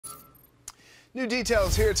New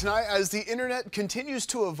details here tonight as the internet continues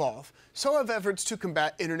to evolve. So have efforts to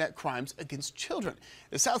combat internet crimes against children.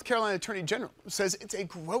 The South Carolina Attorney General says it's a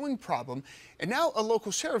growing problem, and now a local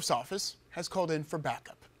sheriff's office has called in for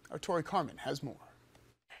backup. Our Tori Carmen has more.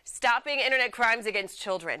 Stopping internet crimes against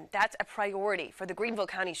children, that's a priority for the Greenville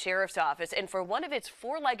County Sheriff's Office and for one of its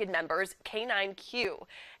four-legged members, K9 Q.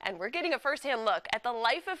 And we're getting a first-hand look at the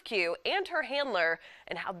life of Q and her handler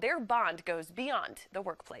and how their bond goes beyond the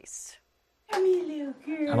workplace.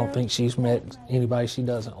 I don't think she's met anybody she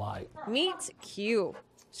doesn't like. Meet Q.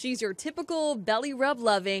 She's your typical belly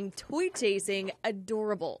rub-loving, toy-chasing,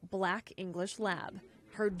 adorable black English lab.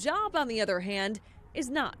 Her job, on the other hand, is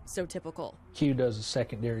not so typical. Q does a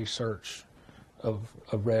secondary search of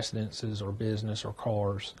residences or business or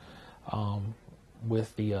cars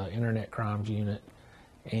with the Internet Crimes Unit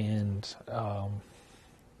and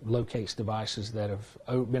locates devices that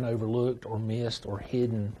have been overlooked or missed or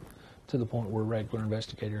hidden to the point where regular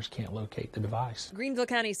investigators can't locate the device. Greenville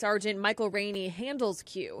County Sergeant Michael Rainey handles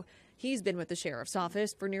Q. He's been with the sheriff's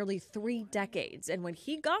office for nearly 3 decades, and when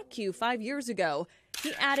he got Q 5 years ago,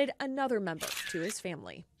 he added another member to his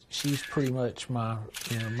family. She's pretty much my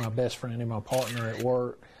best friend and my partner at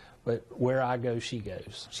work, but where I go, she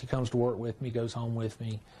goes. She comes to work with me, goes home with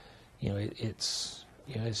me. It's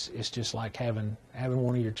just like having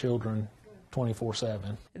one of your children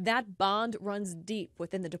 24/7. That bond runs deep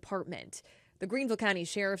within the department. The Greenville County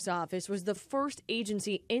Sheriff's Office was the first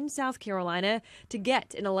agency in South Carolina to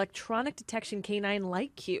get an electronic detection canine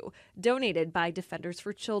like Q, donated by Defenders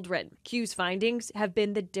for Children. Q's findings have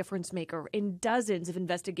been the difference maker in dozens of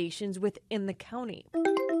investigations within the county.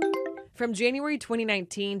 From January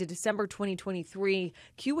 2019 to December 2023,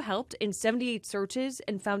 Q helped in 78 searches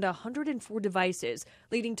and found 104 devices,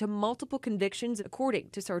 leading to multiple convictions, according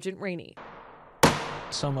to Sergeant Rainey.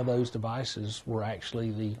 Some of those devices were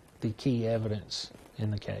actually the key evidence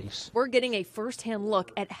in the case. We're getting a first-hand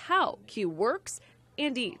look at how Q works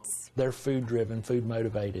and eats. They're food-driven,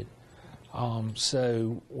 food-motivated.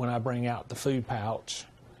 So when I bring out the food pouch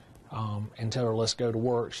and tell her, let's go to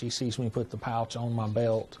work, she sees me put the pouch on my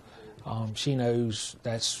belt. She knows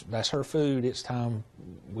that's her food. It's time.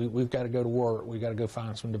 We've got to go to work. We've got to go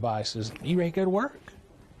find some devices. You ready to go to work?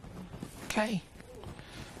 Okay.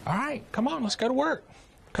 All right, come on, let's go to work.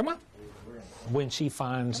 Come on. When she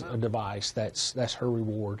finds a device, that's her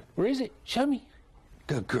reward. Where is it? Show me.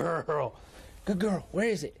 Good girl. Good girl. Where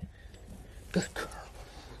is it? Good girl.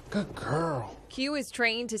 Good girl. Q is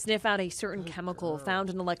trained to sniff out a certain chemical found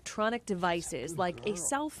in electronic devices like a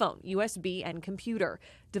cell phone, USB, and computer.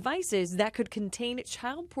 Devices that could contain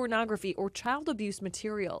child pornography or child abuse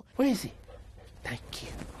material. Where is it? Thank you.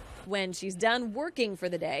 When she's done working for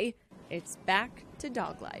the day, it's back to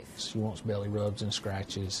dog life. She wants belly rubs and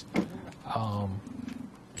scratches.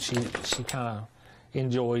 She kind of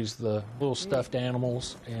enjoys the little stuffed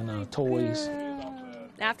animals and toys.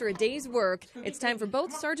 After a day's work, it's time for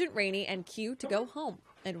both Sergeant Rainey and Q to go home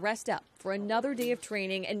and rest up for another day of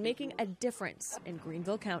training and making a difference in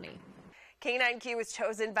Greenville County. K9Q was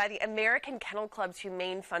chosen by the American Kennel Club's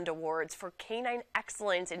Humane Fund Awards for Canine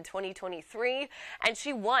Excellence in 2023, and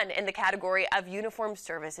she won in the category of Uniform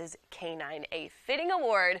Services Canine, a fitting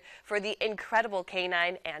award for the incredible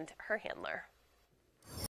canine and her handler.